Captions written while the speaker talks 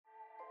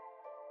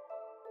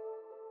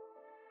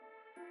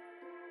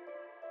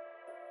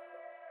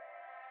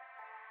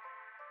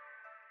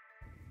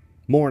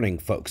Morning,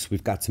 folks.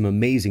 We've got some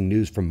amazing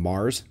news from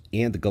Mars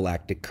and the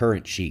galactic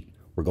current sheet.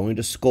 We're going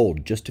to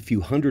scold just a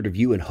few hundred of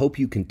you and hope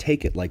you can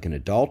take it like an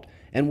adult,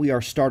 and we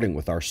are starting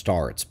with our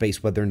star at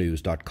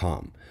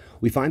spaceweathernews.com.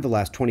 We find the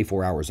last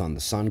 24 hours on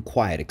the sun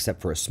quiet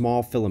except for a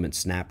small filament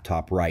snap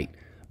top right.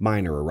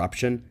 Minor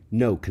eruption,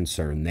 no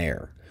concern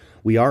there.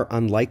 We are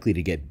unlikely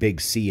to get big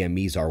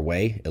CMEs our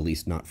way, at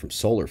least not from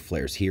solar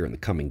flares here in the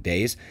coming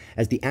days,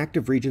 as the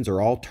active regions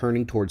are all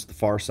turning towards the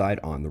far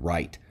side on the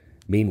right.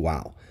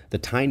 Meanwhile, the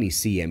tiny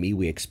CME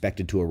we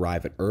expected to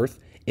arrive at Earth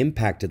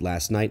impacted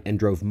last night and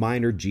drove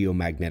minor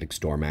geomagnetic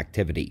storm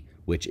activity,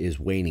 which is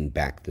waning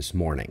back this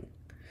morning.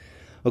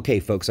 Okay,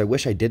 folks, I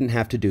wish I didn't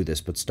have to do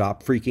this, but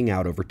stop freaking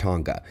out over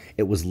Tonga.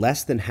 It was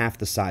less than half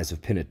the size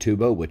of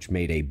Pinatubo, which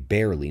made a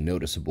barely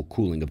noticeable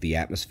cooling of the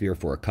atmosphere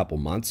for a couple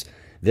months.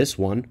 This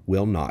one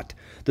will not.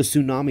 The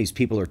tsunamis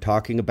people are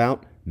talking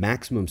about,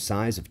 maximum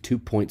size of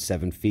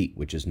 2.7 feet,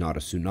 which is not a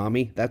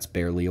tsunami, that's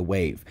barely a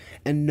wave.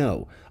 And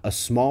no, a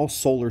small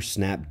solar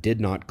snap did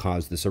not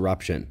cause this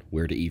eruption.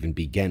 Where to even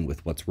begin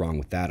with what's wrong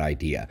with that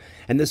idea?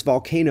 And this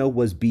volcano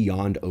was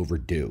beyond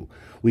overdue.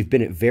 We've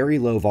been at very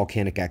low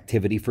volcanic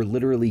activity for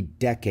literally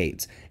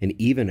decades, and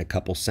even a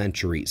couple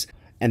centuries.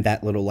 And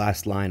that little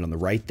last line on the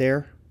right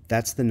there,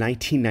 that's the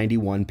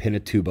 1991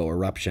 Pinatubo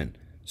eruption.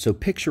 So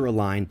picture a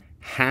line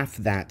half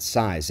that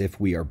size if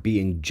we are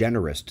being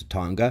generous to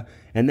Tonga,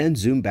 and then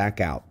zoom back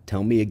out.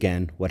 Tell me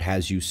again what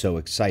has you so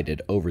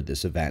excited over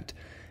this event.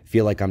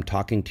 Feel like I'm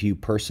talking to you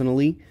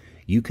personally?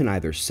 You can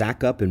either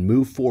sack up and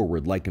move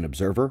forward like an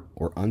observer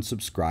or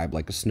unsubscribe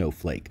like a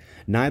snowflake.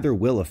 Neither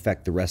will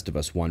affect the rest of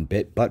us one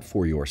bit, but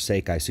for your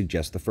sake I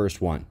suggest the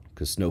first one,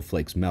 because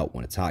snowflakes melt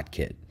when it's hot,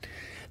 kid.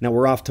 Now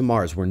we're off to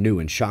Mars, where new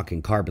and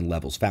shocking carbon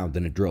levels found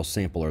in a drill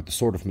sample are the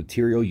sort of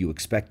material you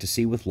expect to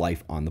see with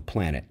life on the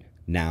planet,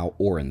 now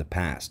or in the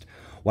past.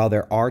 While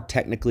there are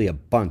technically a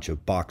bunch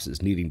of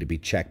boxes needing to be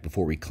checked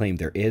before we claim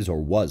there is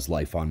or was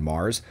life on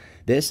Mars,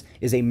 this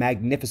is a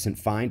magnificent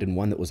find and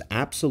one that was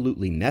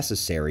absolutely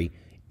necessary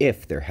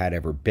if there had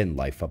ever been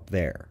life up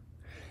there.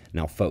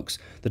 Now, folks,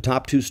 the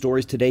top two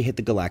stories today hit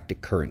the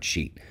galactic current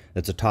sheet.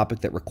 That's a topic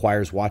that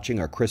requires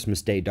watching our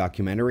Christmas Day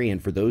documentary,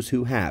 and for those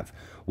who have,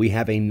 we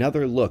have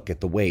another look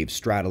at the waves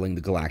straddling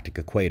the galactic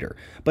equator.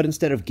 But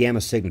instead of gamma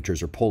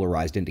signatures or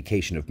polarized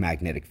indication of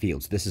magnetic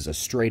fields, this is a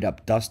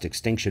straight-up dust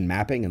extinction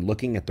mapping and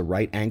looking at the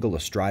right angle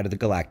astride of the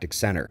galactic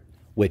center,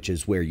 which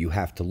is where you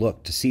have to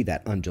look to see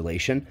that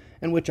undulation,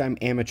 and which I'm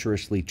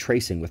amateurishly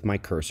tracing with my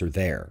cursor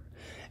there.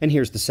 And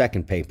here's the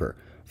second paper.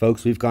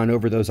 Folks, we've gone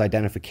over those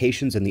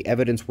identifications and the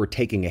evidence we're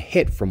taking a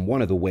hit from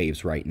one of the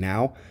waves right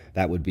now.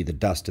 That would be the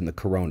dust in the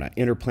corona,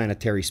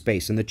 interplanetary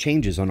space, and the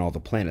changes on all the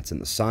planets in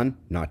the sun,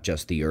 not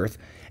just the Earth.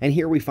 And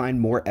here we find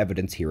more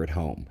evidence here at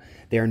home.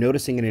 They are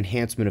noticing an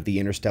enhancement of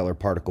the interstellar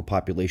particle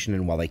population,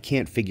 and while they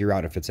can't figure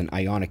out if it's an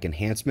ionic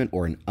enhancement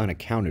or an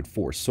unaccounted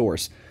for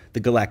source,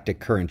 the galactic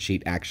current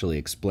sheet actually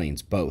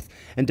explains both,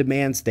 and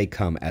demands they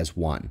come as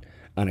one,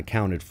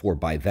 unaccounted for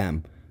by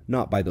them,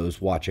 not by those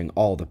watching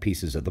all the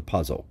pieces of the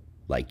puzzle.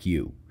 Like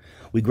you.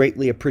 We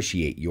greatly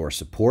appreciate your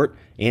support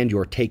and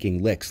your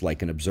taking licks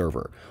like an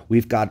observer.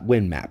 We've got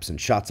wind maps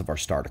and shots of our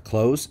star to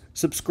close.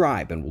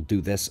 Subscribe and we'll do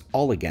this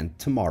all again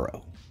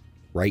tomorrow.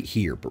 Right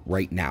here, but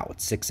right now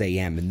at 6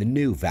 a.m. in the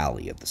new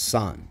Valley of the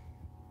Sun.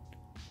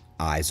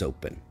 Eyes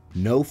open.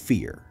 No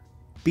fear.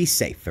 Be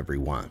safe,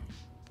 everyone.